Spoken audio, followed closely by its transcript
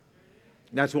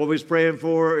That's what we're praying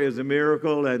for, is a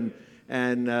miracle. And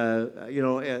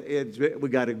we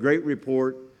got a great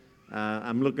report.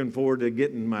 I'm looking forward to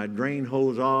getting my drain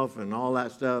hose off and all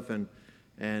that stuff, and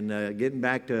getting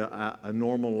back to a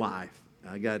normal life.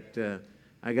 I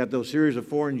got those series of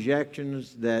 4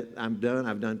 injections that I'm done.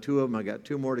 I've done 2 of them. I got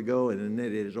 2 more to go, and then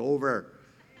it is over.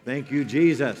 Thank you,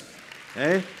 Jesus.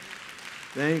 Hey,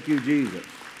 thank you, Jesus.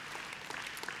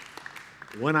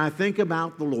 When I think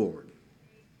about the Lord,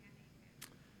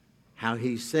 how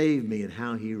He saved me and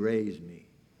how He raised me,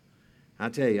 I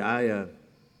tell you,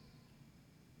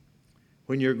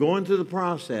 when you're going through the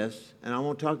process, and I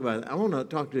want to talk about it, I want to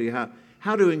talk to you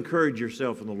how to encourage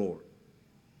yourself in the Lord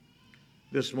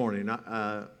this morning.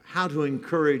 How to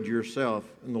encourage yourself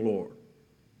in the Lord.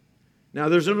 Now,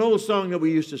 there's an old song that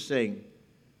we used to sing.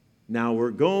 Now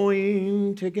we're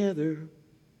going together,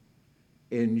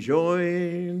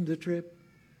 enjoying the trip,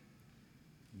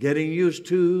 getting used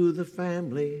to the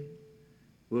family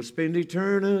we'll spend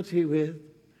eternity with.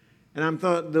 And I'm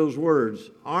thought those words,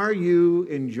 are you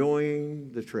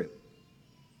enjoying the trip?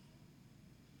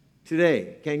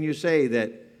 Today, can you say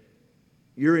that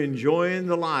you're enjoying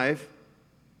the life,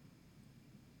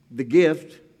 the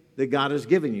gift that God has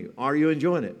given you? Are you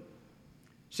enjoying it?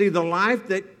 See, the life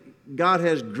that God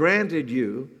has granted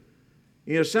you,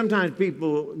 sometimes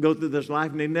people go through this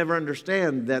life and they never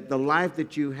understand that the life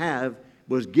that you have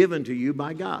was given to you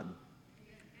by God.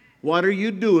 What are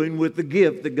you doing with the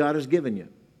gift that God has given you?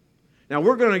 Now,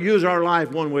 we're going to use our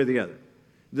life one way or the other.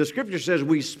 The Scripture says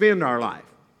we spend our life.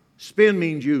 Spend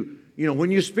means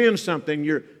when you spend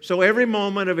something, so every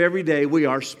moment of every day we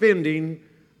are spending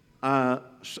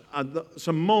some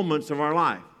moments of our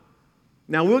life.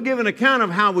 Now, we'll give an account of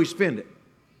how we spend it.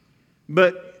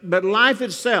 But life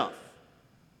itself,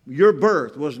 your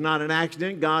birth was not an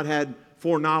accident. God had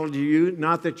foreknowledge of you,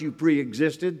 not that you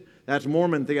pre-existed. That's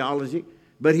Mormon theology.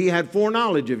 But He had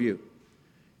foreknowledge of you.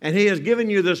 And He has given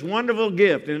you this wonderful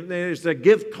gift, and it's a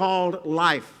gift called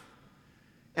life.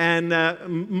 And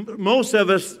most of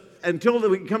us, until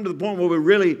we come to the point where we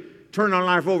really turn our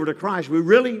life over to Christ, we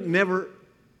really never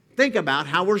think about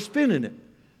how we're spending it.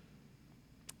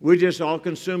 We just all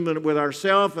consume it with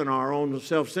ourselves and our own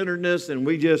self-centeredness, and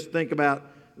we just think about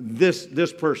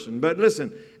this person. But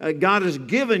listen, God has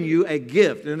given you a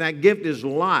gift, and that gift is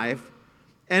life,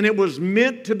 and it was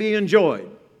meant to be enjoyed.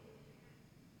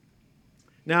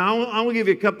 Now, I will give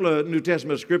you a couple of New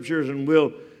Testament scriptures, and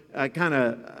we'll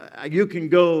you can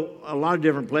go a lot of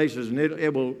different places, and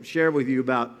it will share with you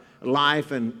about life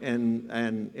and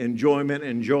enjoyment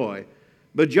and joy.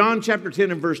 But John chapter 10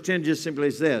 and verse 10 just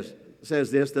simply says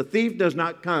this, the thief does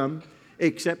not come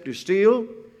except to steal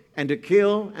and to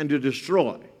kill and to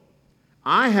destroy.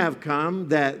 I have come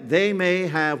that they may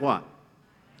have what?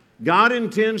 God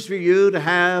intends for you to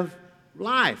have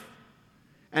life.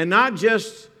 And not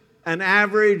just an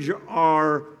average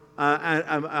or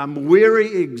a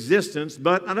weary existence,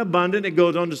 but an abundant, it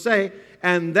goes on to say,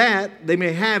 and that they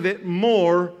may have it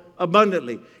more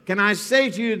abundantly. Can I say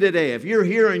to you today, if you're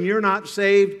here and you're not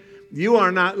saved, you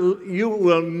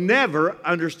will never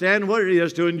understand what it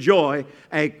is to enjoy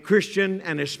a Christian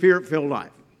and a Spirit-filled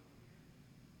life.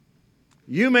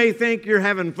 You may think you're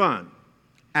having fun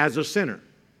as a sinner.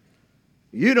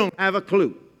 You don't have a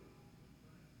clue.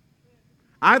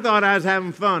 I thought I was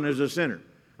having fun as a sinner.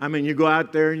 I mean, you go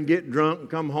out there and you get drunk and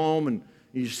come home and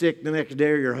you're sick the next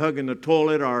day, or you're hugging the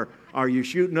toilet, or you're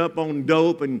shooting up on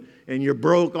dope and you're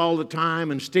broke all the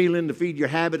time and stealing to feed your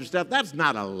habit and stuff. That's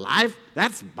not a life.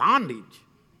 That's bondage.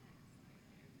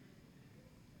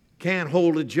 Can't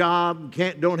hold a job,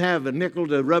 don't have a nickel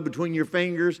to rub between your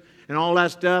fingers and all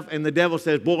that stuff. And the devil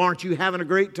says, boy, aren't you having a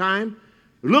great time?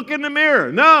 Look in the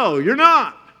mirror. No, you're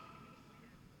not.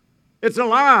 It's a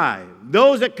lie.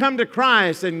 Those that come to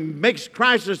Christ and makes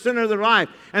Christ the center of their life,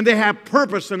 and they have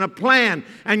purpose and a plan,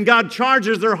 and God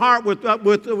charges their heart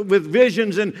with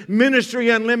visions and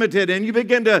ministry unlimited, and you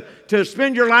begin to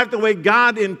spend your life the way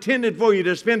God intended for you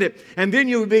to spend it, and then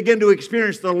you begin to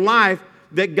experience the life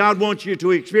that God wants you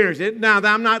to experience it. Now,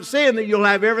 I'm not saying that you'll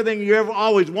have everything you ever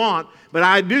always want, but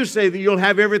I do say that you'll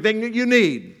have everything that you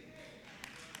need.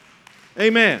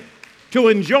 Amen. To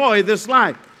enjoy this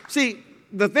life. See,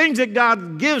 the things that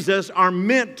God gives us are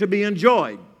meant to be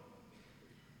enjoyed.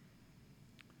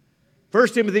 1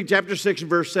 Timothy chapter 6 and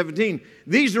verse 17.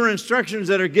 These are instructions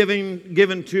that are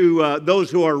given to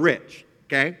those who are rich.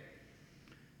 Okay?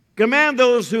 Command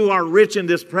those who are rich in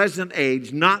this present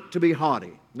age not to be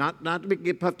haughty, not to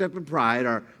get puffed up in pride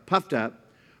or puffed up,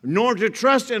 nor to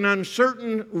trust in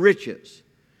uncertain riches,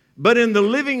 but in the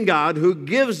living God who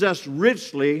gives us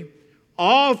richly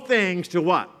all things to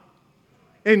what?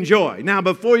 Enjoy. Now,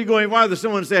 before you go any farther,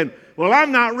 someone said, well,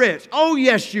 I'm not rich. Oh,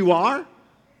 yes, you are.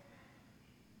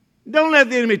 Don't let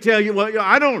the enemy tell you, well,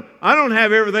 I don't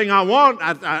have everything I want.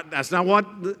 That's not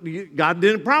what God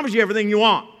didn't promise you everything you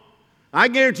want. I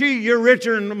guarantee you're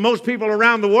richer than most people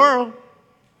around the world.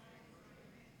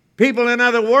 People in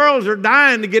other worlds are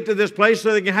dying to get to this place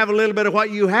so they can have a little bit of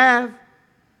what you have.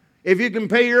 If you can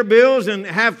pay your bills and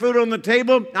have food on the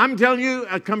table, I'm telling you,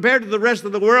 compared to the rest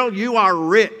of the world, you are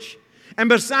rich. And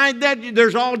beside that,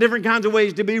 there's all different kinds of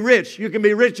ways to be rich. You can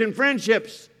be rich in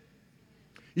friendships.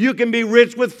 You can be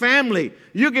rich with family.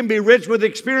 You can be rich with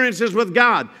experiences with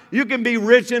God. You can be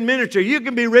rich in ministry. You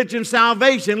can be rich in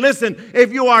salvation. Listen,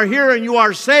 if you are here and you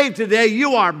are saved today,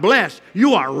 you are blessed.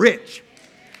 You are rich.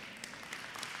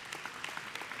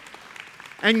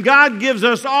 And God gives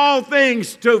us all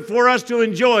things for us to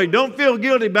enjoy. Don't feel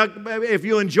guilty if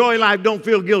you enjoy life. Don't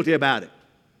feel guilty about it.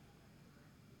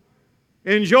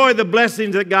 Enjoy the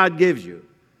blessings that God gives you.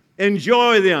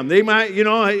 Enjoy them. They might,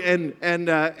 enjoy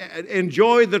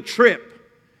the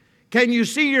trip. Can you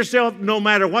see yourself, no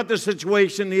matter what the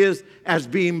situation is, as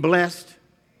being blessed?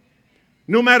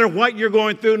 No matter what you're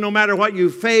going through, no matter what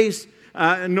you face,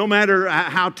 no matter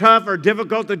how tough or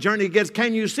difficult the journey gets,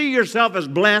 can you see yourself as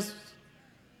blessed?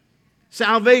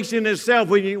 Salvation itself,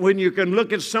 when you can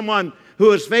look at someone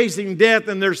who is facing death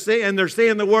and they're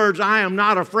saying the words, I am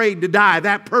not afraid to die,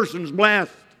 that person's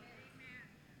blessed.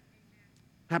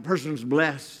 That person's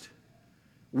blessed.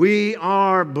 We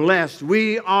are blessed.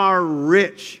 We are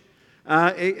rich.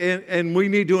 And we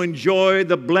need to enjoy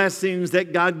the blessings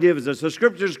that God gives us. The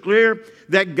Scripture is clear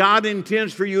that God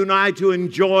intends for you and I to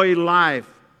enjoy life.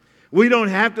 We don't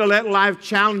have to let life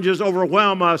challenges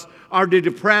overwhelm us or to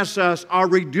depress us or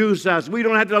reduce us. We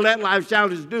don't have to let life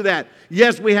challenges do that.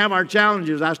 Yes, we have our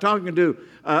challenges. I was talking to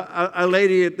a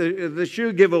lady at the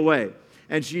shoe giveaway,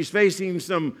 and she's facing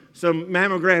some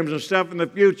mammograms and stuff in the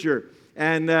future,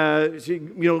 and she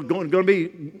going to be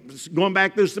going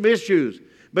back through some issues.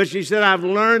 But she said, I've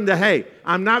learned that, hey,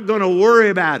 I'm not going to worry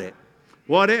about it.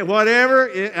 Whatever,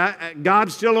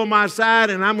 God's still on my side,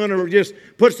 and I'm going to just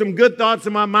put some good thoughts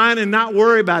in my mind and not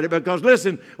worry about it. Because,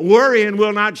 listen, worrying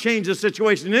will not change the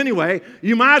situation anyway.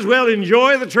 You might as well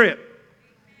enjoy the trip.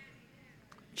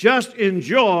 Just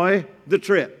enjoy the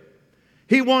trip.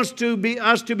 He wants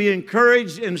us to be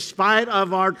encouraged in spite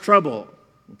of our trouble.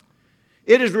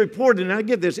 It is reported, now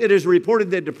get this, it is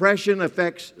reported that depression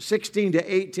affects 16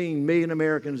 to 18 million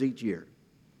Americans each year.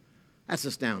 That's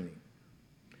astounding.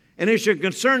 And it should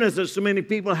concern us that so many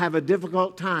people have a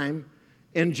difficult time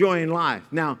enjoying life.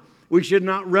 Now, we should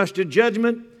not rush to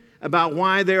judgment about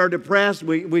why they are depressed.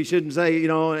 We shouldn't say,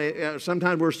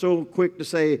 sometimes we're so quick to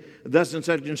say thus and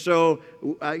such and so.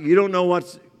 You don't know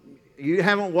you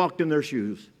haven't walked in their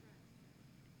shoes.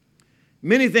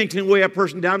 Many things can weigh a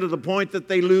person down to the point that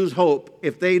they lose hope.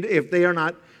 If they are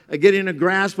not getting a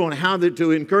grasp on how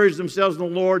to encourage themselves in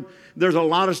the Lord, there's a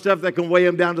lot of stuff that can weigh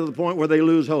them down to the point where they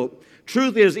lose hope.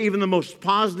 Truth is, even the most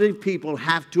positive people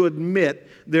have to admit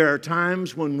there are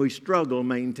times when we struggle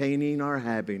maintaining our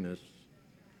happiness.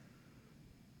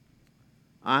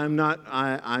 I'm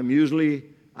usually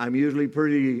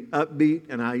pretty upbeat,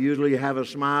 and I usually have a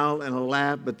smile and a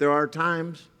laugh, but there are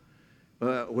times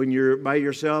when you're by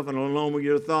yourself and alone with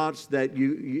your thoughts that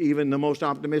even the most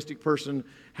optimistic person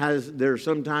there's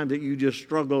sometimes that you just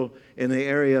struggle in the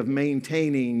area of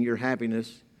maintaining your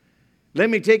happiness.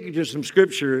 Let me take you to some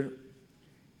scripture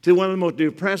to one of the most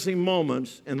depressing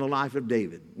moments in the life of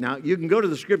David. Now, you can go to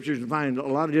the scriptures and find a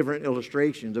lot of different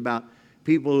illustrations about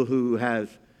people who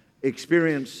have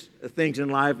experienced things in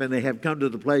life and they have come to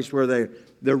the place where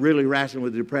they're really wrestling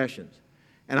with depressions.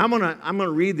 And I'm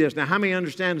gonna read this. Now, how many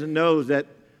understands and knows that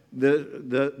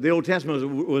the Old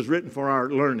Testament was written for our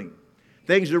learning?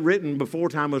 Things that are written before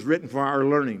time was written for our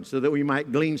learning so that we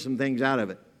might glean some things out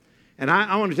of it. And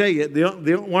I want to tell you,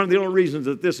 one of the only reasons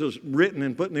that this is written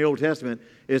and put in the Old Testament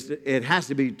is it has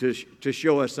to be to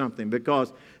show us something,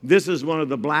 because this is one of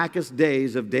the blackest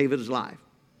days of David's life.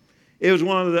 It was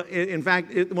one of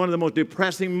the most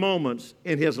depressing moments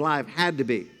in his life had to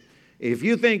be. If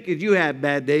you think that you have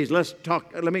bad days, let's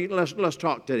talk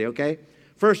today, okay?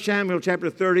 1 Samuel chapter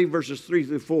 30, verses 3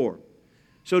 through 4.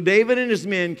 So David and his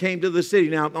men came to the city.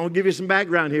 Now, I'm going to give you some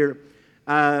background here.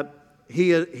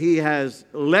 He has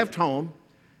left home,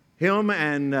 him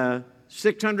and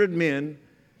 600 men.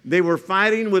 They were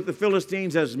fighting with the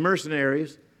Philistines as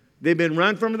mercenaries. They'd been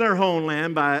run from their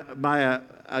homeland by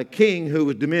a king who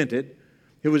was demented,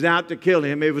 who was out to kill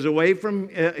him. He was away from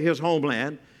his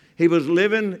homeland. He was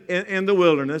living in the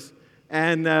wilderness,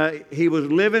 and he was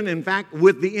living, in fact,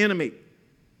 with the enemy.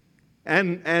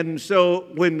 And so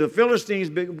when the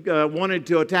Philistines wanted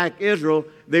to attack Israel,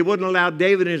 they wouldn't allow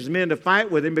David and his men to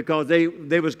fight with him because they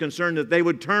was concerned that they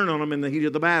would turn on him in the heat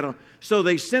of the battle. So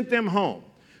they sent them home.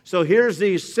 So here's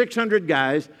these 600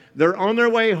 guys. They're on their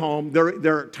way home.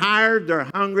 They're tired. They're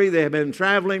hungry. They have been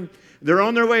traveling. They're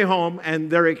on their way home, and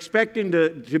they're expecting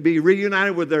to be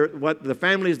reunited with the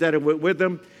families that are with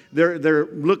them. They're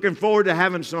looking forward to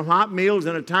having some hot meals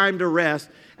and a time to rest.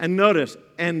 And notice,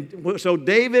 and so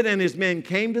David and his men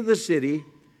came to the city,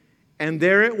 and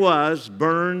there it was,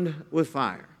 burned with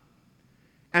fire.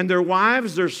 And their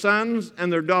wives, their sons,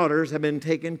 and their daughters have been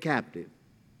taken captive.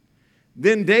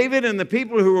 Then David and the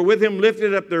people who were with him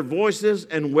lifted up their voices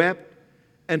and wept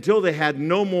until they had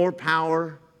no more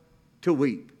power to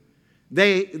weep.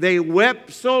 They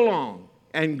wept so long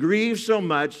and grieved so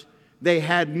much, they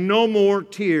had no more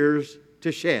tears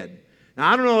to shed.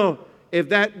 Now, I don't know if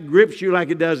that grips you like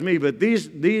it does me, but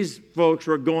these folks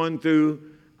were going through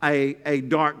a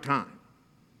dark time.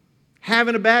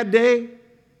 Having a bad day,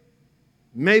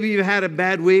 maybe you had a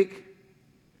bad week,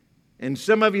 and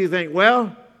some of you think,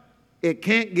 well, it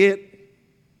can't get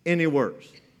any worse.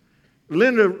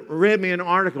 Linda read me an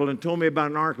article and told me about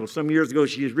an article. Some years ago,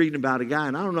 she was reading about a guy,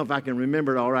 and I don't know if I can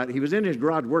remember it all right. He was in his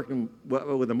garage working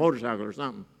with a motorcycle or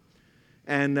something.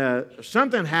 And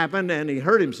something happened, and he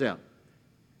hurt himself.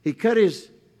 He cut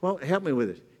his, well, help me with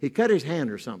this. He cut his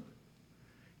hand or something.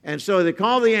 And so they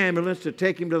called the ambulance to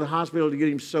take him to the hospital to get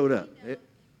him sewed up.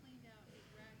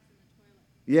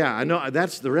 Yeah, I know.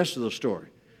 That's the rest of the story.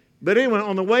 But anyway,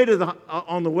 on the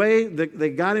way they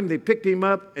got him, they picked him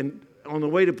up, and on the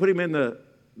way to put him in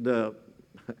the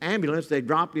ambulance, they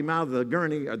dropped him out of the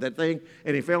gurney or that thing,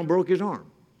 and he fell and broke his arm.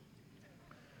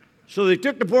 So they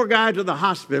took the poor guy to the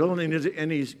hospital,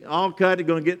 and he's all cut. He's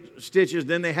going to get stitches.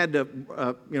 Then they had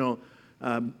to,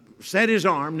 set his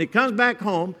arm. And he comes back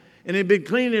home, and he'd been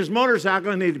cleaning his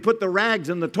motorcycle, and he'd put the rags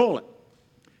in the toilet.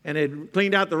 And they'd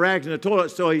cleaned out the rags in the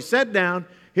toilet. So he sat down.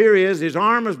 Here he is. His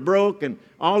arm is broke and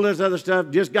all this other stuff.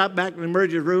 Just got back to the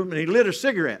emergency room, and he lit a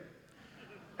cigarette.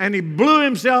 And he blew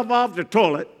himself off the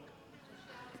toilet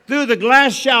through the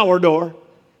glass shower door.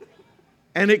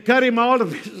 And it cut him all to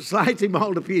pieces, sliced him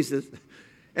all to pieces.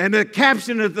 And the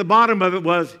caption at the bottom of it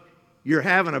was, "You're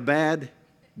having a bad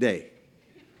day."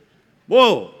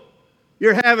 Whoa,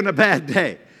 you're having a bad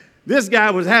day. This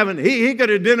guy was having, he could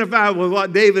identify with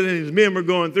what David and his men were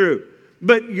going through.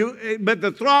 But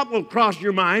the thought will cross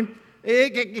your mind,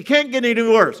 it can't get any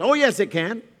worse. Oh, yes, it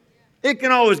can. It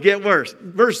can always get worse.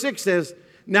 Verse 6 says,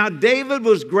 "Now David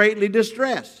was greatly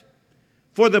distressed,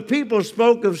 for the people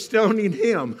spoke of stoning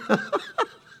him."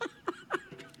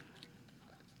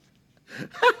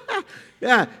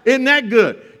 Yeah, isn't that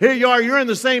good? Here you are, you're in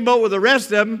the same boat with the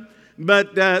rest of them,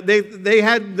 but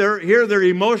they're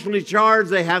emotionally charged.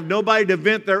 They have nobody to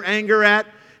vent their anger at.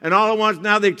 And all at once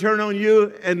now they turn on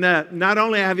you, and not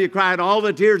only have you cried all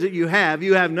the tears that you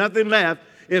have nothing left.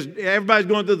 Everybody's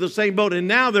going through the same boat, and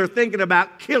now they're thinking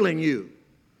about killing you.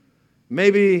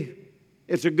 Maybe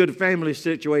it's a good family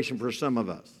situation for some of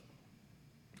us.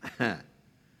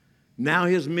 Now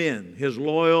his men, his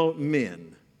loyal men,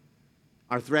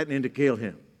 are threatening to kill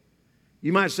him.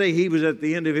 You might say he was at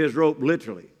the end of his rope,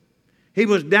 literally. He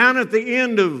was down at the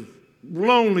end of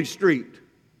Lonely Street.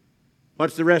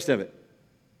 What's the rest of it?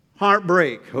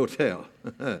 Heartbreak Hotel.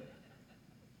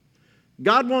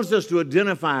 God wants us to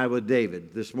identify with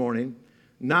David this morning,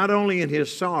 not only in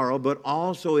his sorrow, but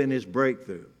also in his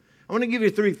breakthrough. I want to give you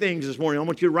 3 things this morning. I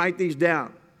want you to write these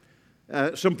down.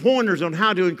 Some pointers on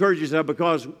how to encourage yourself,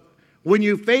 because when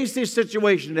you face these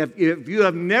situations, if you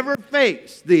have never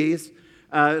faced these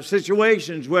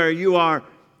situations where you are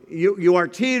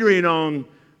teetering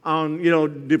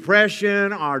on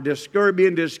depression or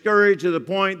being discouraged to the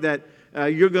point that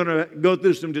you're going to go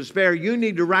through some despair, you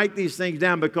need to write these things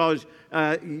down, because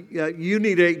you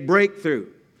need a breakthrough.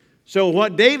 So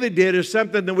what David did is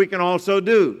something that we can also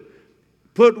do.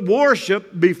 Put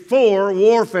worship before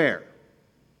warfare.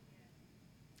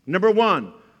 Number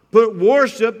 1, put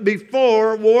worship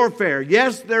before warfare.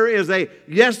 Yes, there is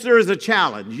a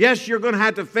challenge. Yes, you're going to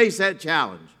have to face that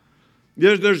challenge.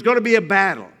 There's going to be a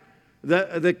battle.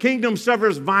 The kingdom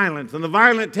suffers violence, and the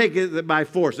violent take it by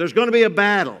force. There's going to be a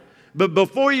battle. But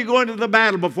before you go into the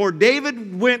battle, before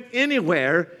David went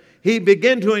anywhere, he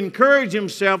began to encourage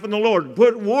himself in the Lord.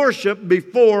 Put worship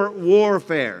before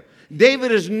warfare.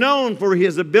 David is known for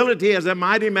his ability as a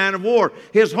mighty man of war.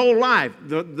 His whole life,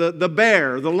 the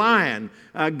bear, the lion,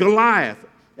 Goliath,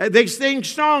 They sing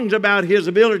songs about his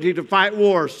ability to fight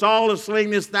war. Saul has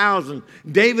slain his 1,000.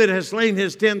 David has slain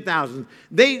his 10,000.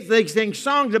 They sing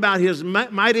songs about his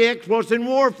mighty exploits in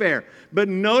warfare. But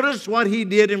notice what he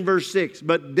did in verse 6.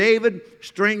 But David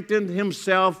strengthened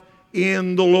himself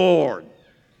in the Lord.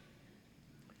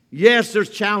 Yes,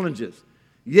 there's challenges.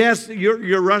 Yes,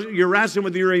 you're wrestling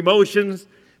with your emotions.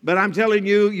 But I'm telling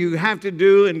you, you have to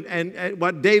do and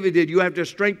what David did. You have to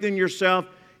strengthen yourself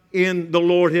in the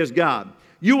Lord his God.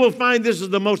 You will find this is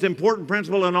the most important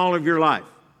principle in all of your life.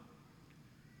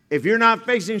 If you're not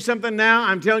facing something now,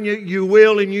 I'm telling you, you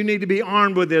will, and you need to be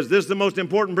armed with this. This is the most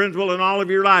important principle in all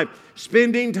of your life.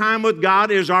 Spending time with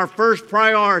God is our first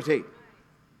priority.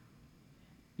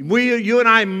 You and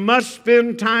I must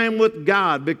spend time with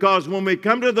God, because when we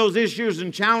come to those issues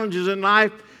and challenges in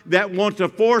life that want to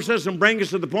force us and bring us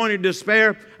to the point of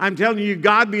despair, I'm telling you,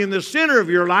 God being the center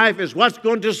of your life is what's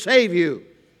going to save you.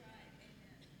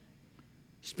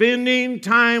 Spending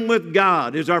time with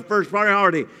God is our first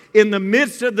priority. In the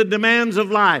midst of the demands of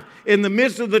life, in the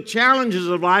midst of the challenges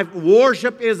of life,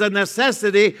 worship is a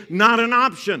necessity, not an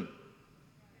option.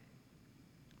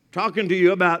 Talking to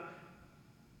you about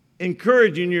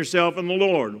encouraging yourself in the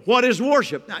Lord. What is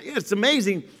worship? Now, it's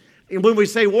amazing when we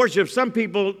say worship, some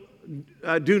people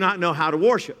do not know how to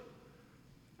worship.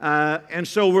 And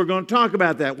so we're going to talk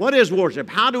about that. What is worship?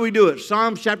 How do we do it?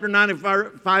 Psalms chapter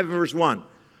 95 verse 1.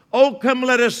 Oh, come,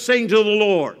 let us sing to the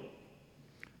Lord.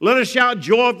 Let us shout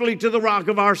joyfully to the rock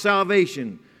of our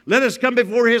salvation. Let us come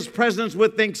before his presence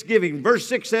with thanksgiving. Verse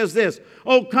 6 says this,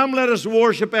 oh, come, let us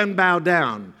worship and bow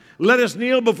down. Let us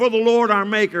kneel before the Lord our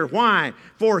Maker. Why?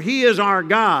 For he is our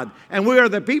God, and we are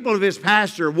the people of his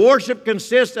pasture. Worship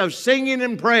consists of singing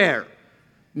and prayer.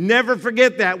 Never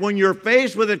forget that. When you're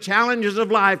faced with the challenges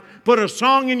of life, put a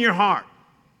song in your heart.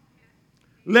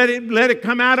 Let it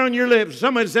come out on your lips.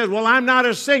 Someone says, well, I'm not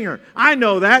a singer. I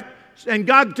know that. And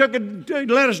God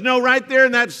let us know right there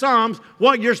in that Psalms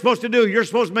what you're supposed to do. You're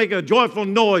supposed to make a joyful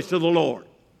noise to the Lord.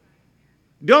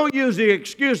 Don't use the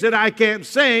excuse that I can't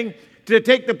sing to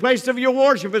take the place of your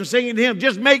worship and singing to him.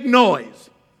 Just make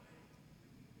noise.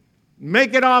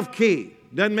 Make it off key.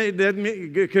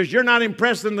 Because you're not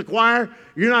impressed in the choir.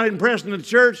 You're not impressed in the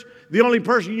church. The only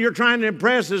person you're trying to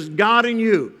impress is God and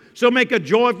you. So make a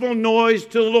joyful noise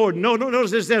to the Lord.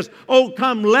 Notice it says, oh,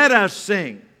 come, let us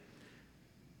sing.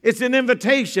 It's an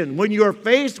invitation. When you're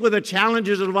faced with the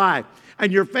challenges of life,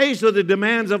 and you're faced with the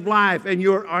demands of life, and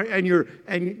you're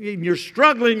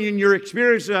struggling in your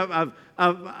experience of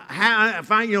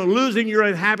losing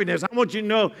your happiness, I want you to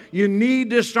know you need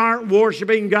to start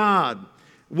worshiping God.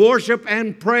 Worship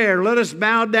and prayer. Let us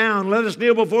bow down. Let us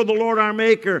kneel before the Lord our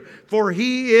Maker, for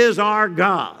he is our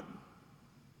God.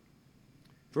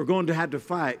 If we're going to have to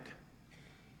fight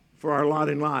for our lot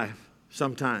in life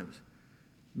sometimes.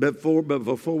 But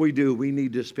before we do, we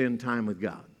need to spend time with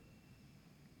God.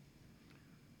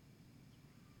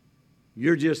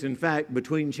 You're just, in fact,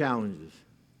 between challenges.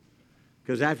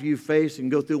 Because after you face and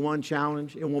go through one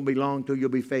challenge, it won't be long till you'll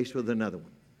be faced with another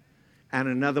one. And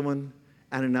another one,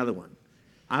 and another one.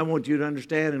 I want you to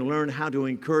understand and learn how to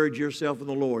encourage yourself in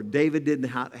the Lord. David didn't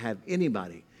have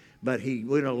anybody. But he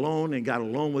went alone and got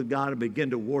alone with God and began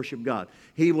to worship God.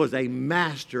 He was a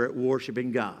master at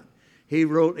worshiping God. He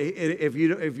wrote, if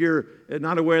you're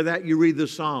not aware of that, you read the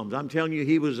Psalms. I'm telling you,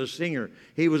 he was a singer.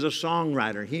 He was a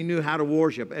songwriter. He knew how to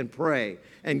worship and pray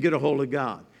and get a hold of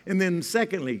God. And then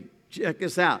secondly, check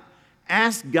this out.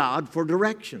 Ask God for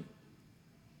direction.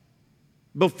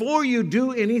 Before you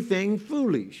do anything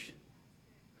foolish.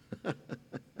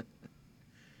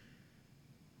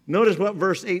 Notice what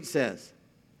verse 8 says.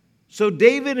 So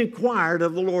David inquired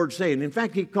of the Lord, saying, in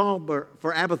fact, he called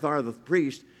for Abiathar the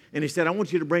priest, and he said, I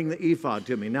want you to bring the ephod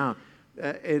to me. Now,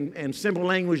 in simple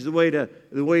language, the way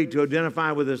to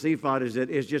identify with this ephod is that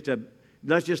it's just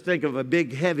let's just think of a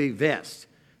big, heavy vest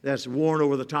that's worn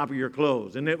over the top of your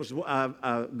clothes. And it was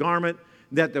a garment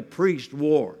that the priest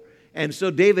wore. And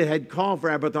so David had called for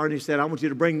Abiathar, and he said, I want you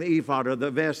to bring the ephod or the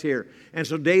vest here. And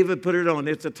so David put it on.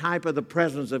 It's a type of the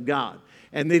presence of God.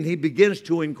 And then he begins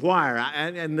to inquire.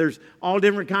 And there's all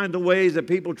different kinds of ways that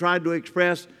people tried to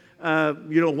express,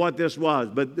 what this was.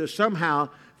 But somehow,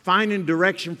 finding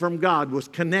direction from God was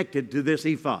connected to this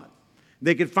ephod.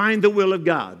 They could find the will of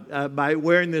God by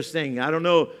wearing this thing. I don't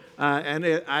know,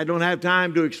 I don't have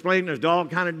time to explain. There's all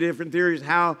kinds of different theories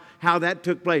how that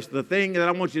took place. The thing that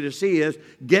I want you to see is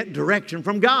get direction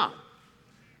from God.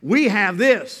 We have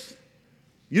this.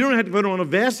 You don't have to put on a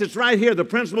vest. It's right here, the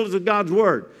principles of God's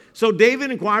Word. So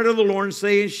David inquired of the Lord,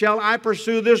 saying, shall I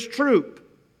pursue this troop?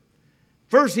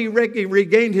 First, he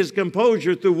regained his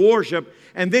composure through worship,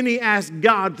 and then he asked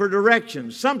God for direction.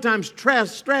 Sometimes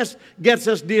stress gets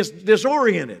us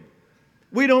disoriented.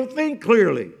 We don't think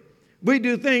clearly. We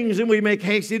do things and we make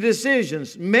hasty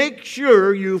decisions. Make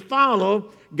sure you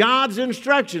follow God's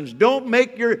instructions.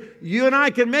 You and I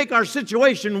can make our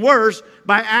situation worse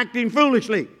by acting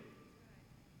foolishly.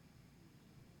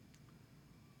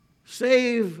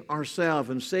 Save ourselves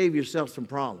and save yourself some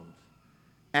problems.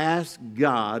 Ask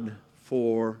God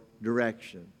for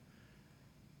direction.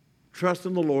 Trust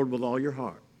in the Lord with all your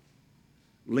heart.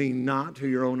 Lean not to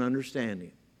your own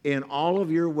understanding. In all of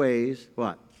your ways,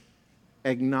 what?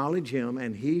 Acknowledge Him,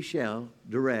 and He shall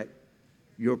direct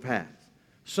your path.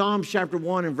 Psalms chapter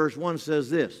 1 and verse 1 says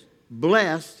this: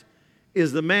 Blessed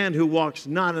is the man who walks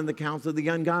not in the counsel of the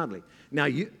ungodly. Now,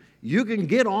 you can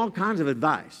get all kinds of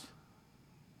advice.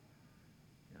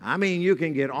 I mean, you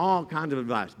can get all kinds of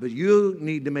advice, but you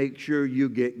need to make sure you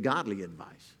get godly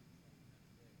advice.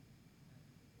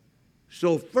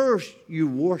 So first, you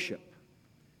worship,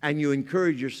 and you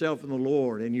encourage yourself in the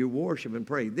Lord, and you worship and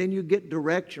pray. Then you get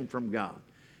direction from God.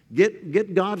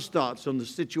 Get God's thoughts on the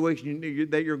situation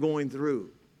that you're going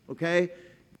through, okay?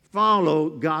 Follow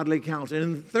godly counsel.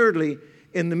 And thirdly,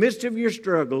 in the midst of your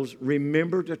struggles,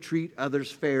 remember to treat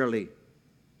others fairly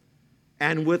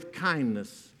and with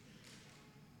kindness.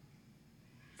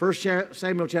 1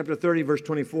 Samuel chapter 30, verse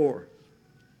 24.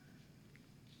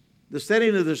 The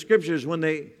setting of the scriptures, when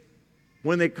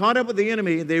they caught up with the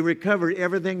enemy, they recovered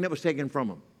everything that was taken from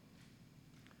them.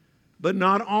 But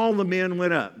not all the men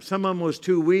went up. Some of them was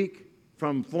too weak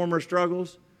from former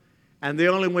struggles, and they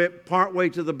only went part way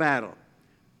to the battle.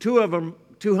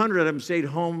 200 of them stayed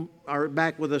home or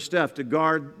back with the stuff to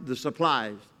guard the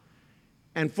supplies.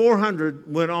 And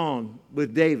 400 went on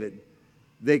with David.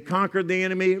 They conquered the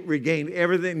enemy, regained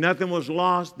everything. Nothing was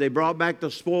lost. They brought back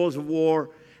the spoils of war.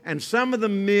 And some of the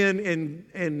men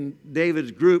in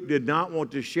David's group did not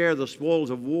want to share the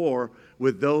spoils of war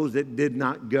with those that did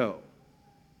not go.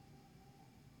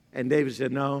 And David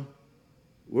said, no,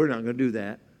 we're not going to do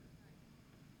that.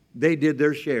 They did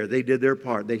their share. They did their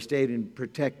part. They stayed and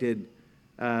protected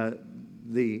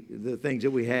the things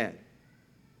that we had.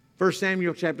 1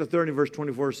 Samuel chapter 30, verse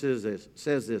 24 says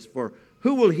this, For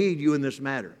who will heed you in this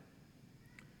matter?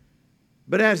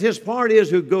 But as his part is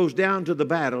who goes down to the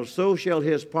battle, so shall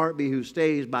his part be who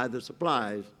stays by the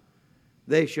supplies.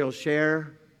 They shall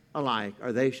share alike,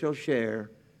 or they shall share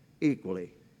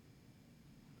equally.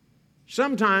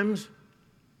 Sometimes,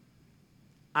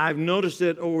 I've noticed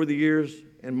it over the years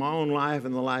in my own life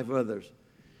and the life of others.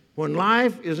 When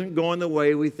life isn't going the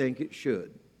way we think it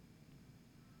should,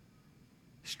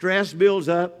 stress builds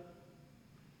up,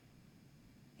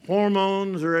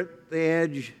 hormones are at the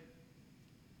edge,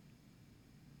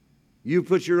 you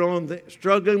put your own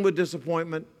struggling with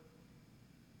disappointment,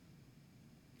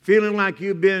 feeling like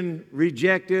you've been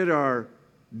rejected or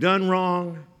done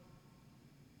wrong.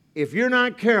 If you're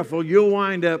not careful, you'll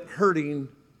wind up hurting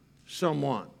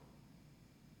someone.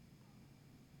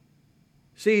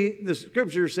 See, the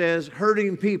scripture says,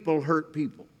 hurting people hurt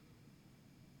people.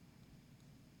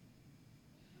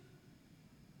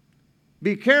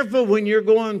 Be careful when you're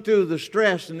going through the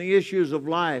stress and the issues of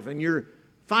life and you're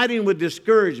fighting with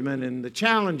discouragement and the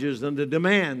challenges and the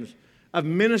demands of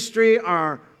ministry,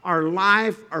 our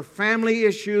life, our family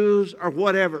issues, or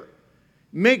whatever.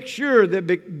 Make sure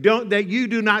that you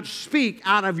do not speak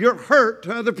out of your hurt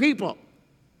to other people.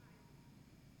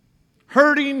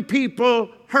 Hurting people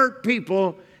hurt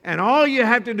people, and all you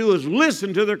have to do is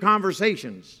listen to their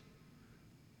conversations.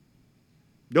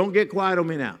 Don't get quiet on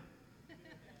me now,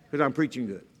 because I'm preaching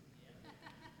good.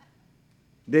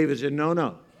 David said,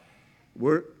 no.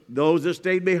 Those that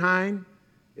stayed behind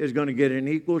is going to get an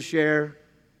equal share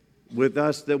with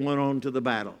us that went on to the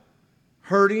battle.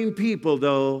 Hurting people,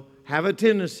 though, have a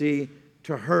tendency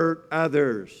to hurt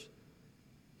others.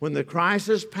 When the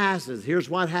crisis passes, here's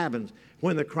what happens.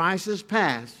 When the crisis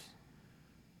passes,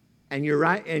 and you're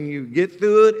right, and you get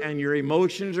through it, and your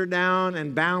emotions are down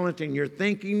and balanced, and you're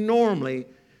thinking normally,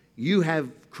 you have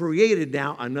created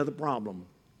now another problem.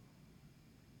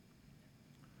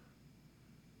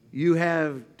 You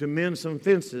have to mend some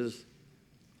fences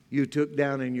you took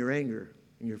down in your anger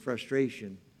and your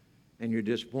frustration and your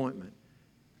disappointment.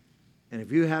 And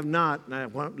if you have not, now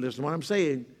listen to what I'm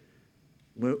saying,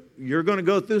 you're going to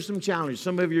go through some challenges.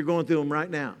 Some of you are going through them right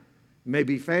now.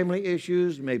 Maybe family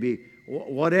issues, maybe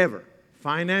whatever.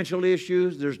 Financial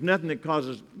issues. There's nothing that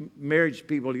causes marriage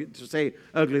people to say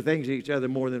ugly things to each other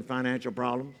more than financial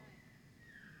problems.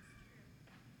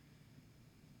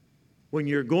 When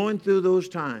you're going through those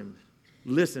times,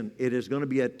 listen, it is going to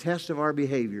be a test of our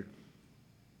behavior.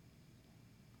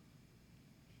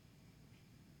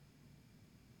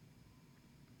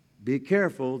 Be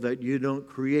careful that you don't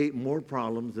create more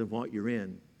problems than what you're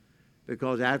in.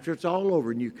 Because after it's all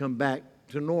over and you come back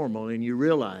to normal and you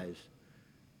realize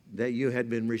that you had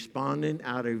been responding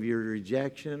out of your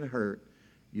rejection and hurt,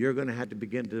 you're going to have to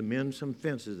begin to mend some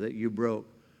fences that you broke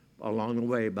along the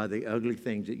way by the ugly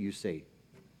things that you see.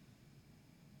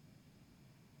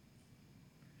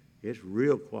 It's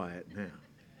real quiet now.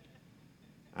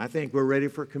 I think we're ready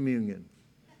for communion.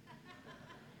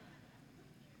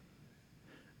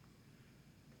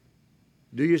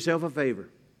 Do yourself a favor.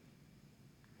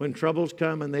 When troubles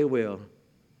come, and they will,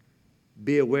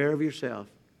 be aware of yourself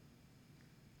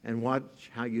and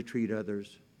watch how you treat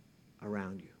others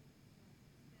around you.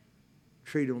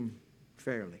 Treat them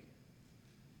fairly.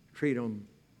 Treat them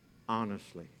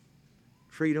honestly.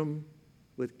 Treat them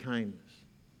with kindness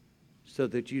so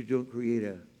that you don't create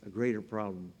a greater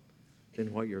problem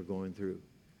than what you're going through.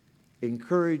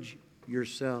 Encourage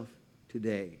yourself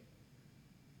today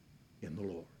in the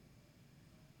Lord.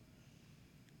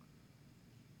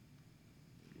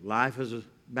 Life is a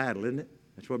battle, isn't it?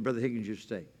 That's what Brother Higgins used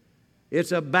to say.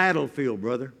 It's a battlefield,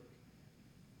 brother.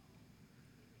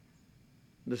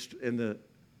 And the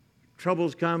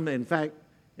troubles come. In fact,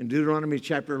 in Deuteronomy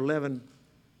chapter 11,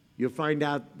 you'll find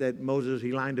out that Moses,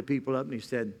 he lined the people up and he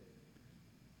said,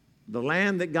 the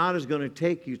land that God is going to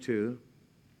take you to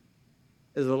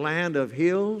is a land of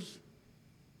hills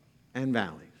and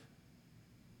valleys.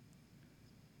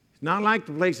 It's not like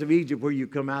the place of Egypt where you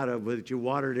come out of, where you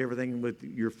watered everything with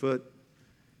your foot.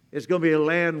 It's going to be a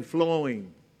land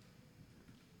flowing.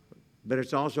 But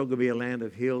it's also going to be a land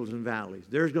of hills and valleys.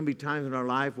 There's going to be times in our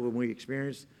life when we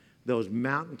experience those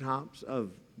mountaintops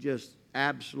of just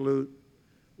absolute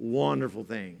wonderful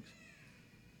things.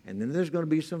 And then there's going to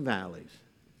be some valleys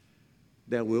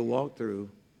that we'll walk through,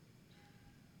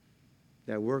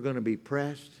 that we're going to be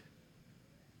pressed,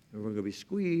 and we're going to be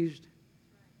squeezed.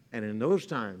 And in those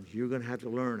times, you're going to have to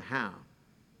learn how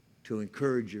to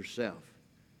encourage yourself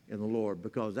in the Lord,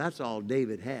 because that's all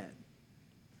David had.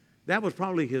 That was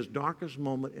probably his darkest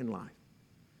moment in life.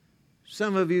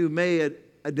 Some of you may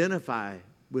identify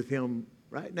with him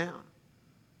right now.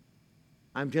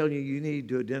 I'm telling you, you need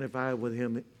to identify with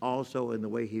him also in the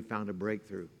way he found a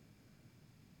breakthrough.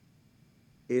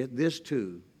 This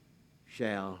too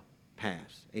shall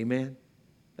pass. Amen?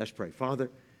 Let's pray. Father,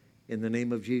 in the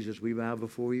name of Jesus, we bow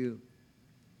before you.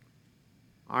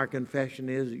 Our confession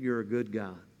is that you're a good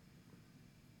God.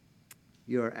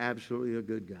 You are absolutely a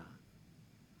good God.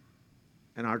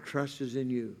 And our trust is in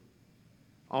you.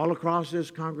 All across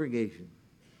this congregation,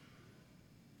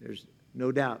 there's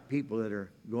no doubt people that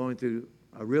are going through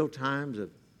real times of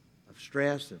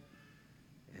stress and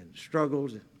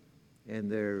struggles,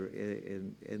 and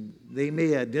they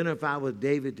may identify with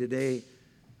David today,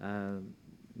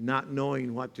 not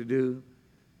knowing what to do,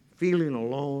 feeling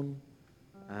alone,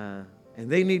 and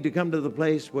they need to come to the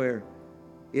place where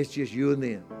it's just you and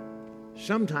them.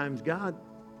 Sometimes, God,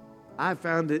 I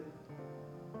found it,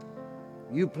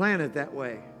 you plan it that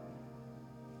way,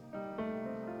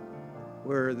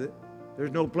 where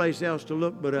there's no place else to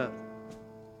look but up.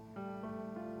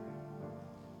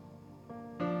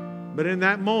 But in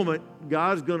that moment,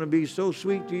 God's going to be so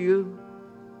sweet to you.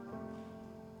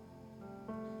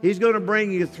 He's going to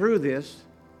bring you through this,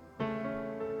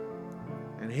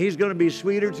 and He's going to be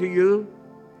sweeter to you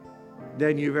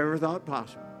than you've ever thought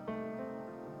possible.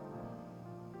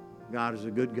 God is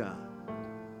a good God.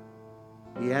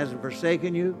 He hasn't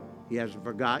forsaken you. He hasn't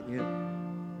forgotten you.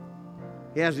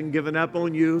 He hasn't given up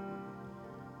on you.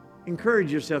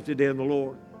 Encourage yourself today in the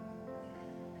Lord.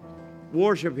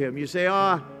 Worship Him. You say,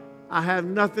 I have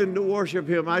nothing to worship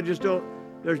Him. I just don't,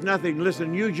 there's nothing.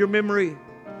 Listen, use your memory.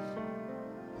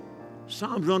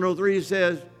 Psalms 103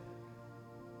 says,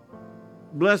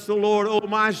 bless the Lord, O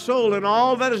my soul, and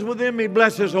all that is within me,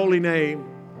 bless His holy name,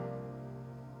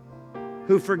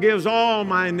 who forgives all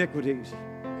my iniquities,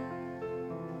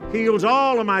 heals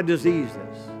all of my diseases,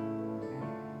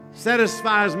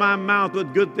 satisfies my mouth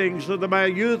with good things so that my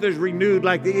youth is renewed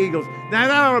like the eagles. Now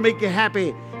that ought to make you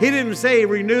happy. He didn't say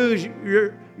renews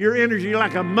your energy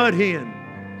like a mud hen,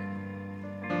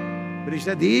 but He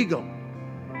said the eagle,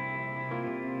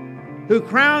 who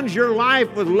crowns your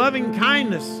life with loving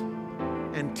kindness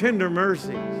and tender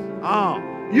mercies. Oh,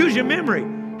 use your memory.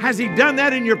 Has He done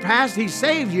that in your past? He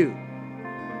saved you.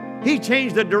 He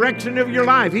changed the direction of your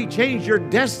life. He changed your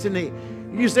destiny.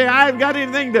 You say, I haven't got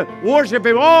anything to worship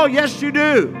Him. Oh, yes, you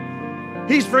do.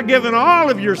 He's forgiven all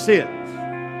of your sins.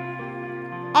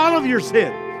 All of your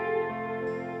sins.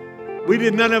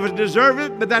 None of us deserve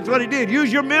it, but that's what He did.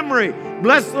 Use your memory.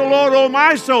 Bless the Lord, oh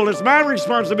my soul. It's my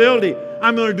responsibility.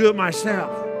 I'm going to do it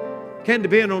myself. Can't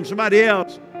depend on somebody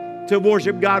else. to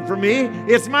worship God for me.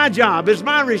 It's my job. It's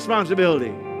my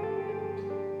responsibility.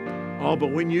 Oh,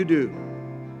 but when you do,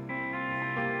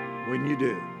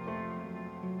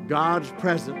 God's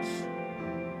presence,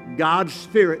 God's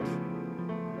Spirit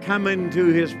come into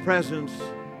His presence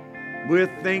with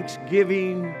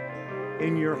thanksgiving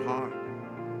in your heart.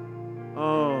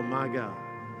 Oh, my God.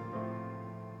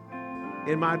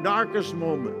 In my darkest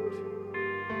moment,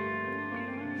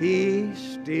 He's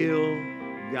still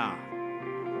God.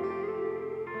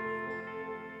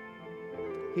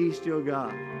 He's still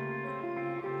God.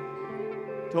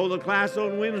 Told the class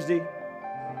on Wednesday,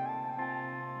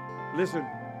 listen,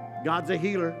 God's a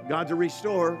healer. God's a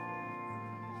restorer.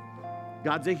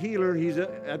 God's a healer.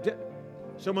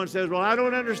 Someone says, well, I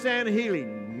don't understand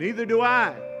healing. Neither do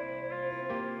I.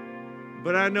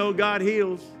 But I know God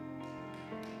heals.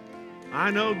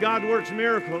 I know God works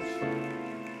miracles.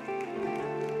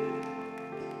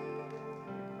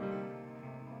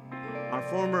 Our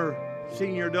former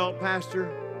senior adult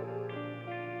pastor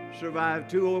survived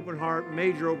 2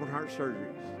 major open heart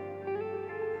surgeries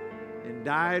and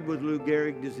died with Lou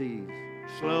Gehrig disease.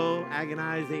 Slow,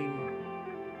 agonizing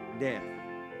death.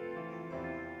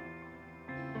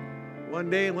 One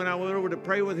day when I went over to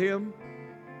pray with him,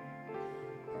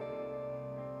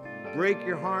 break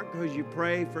your heart because you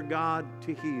pray for God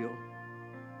to heal.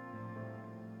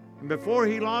 And before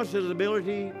he lost his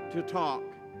ability to talk,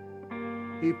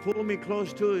 he pulled me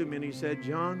close to him and he said,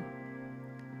 John,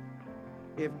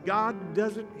 if God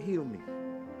doesn't heal me,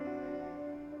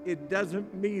 it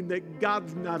doesn't mean that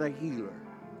God's not a healer,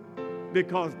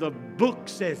 because the book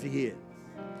says He is.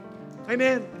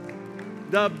 Amen.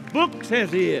 The book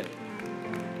says He is.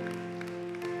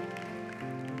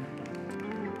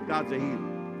 God's a healer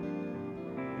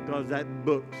because that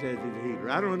book says He's a healer.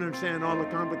 I don't understand all the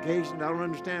complications. I don't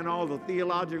understand all the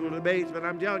theological debates, but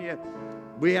I'm telling you,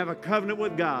 we have a covenant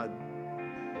with God.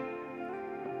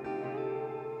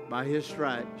 By His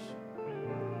stripes,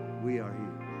 we are healed.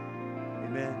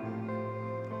 Amen.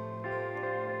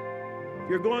 If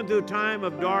you're going through a time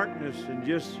of darkness and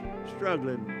just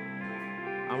struggling,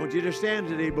 I want you to stand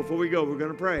today before we go. We're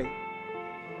going to pray.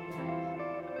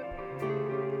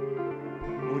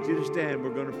 I want you to stand.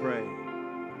 We're going to pray.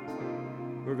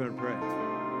 We're going to pray.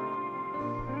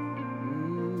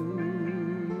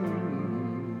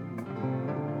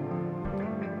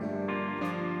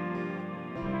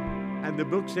 And the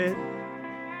book said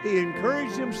he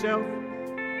encouraged himself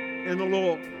in the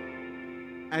Lord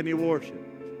and he worshiped.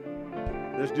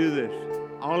 Let's do this.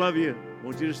 All of you, I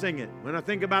want you to sing it. When I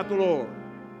think about the Lord.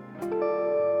 Think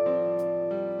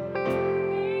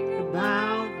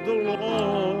about the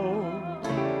Lord.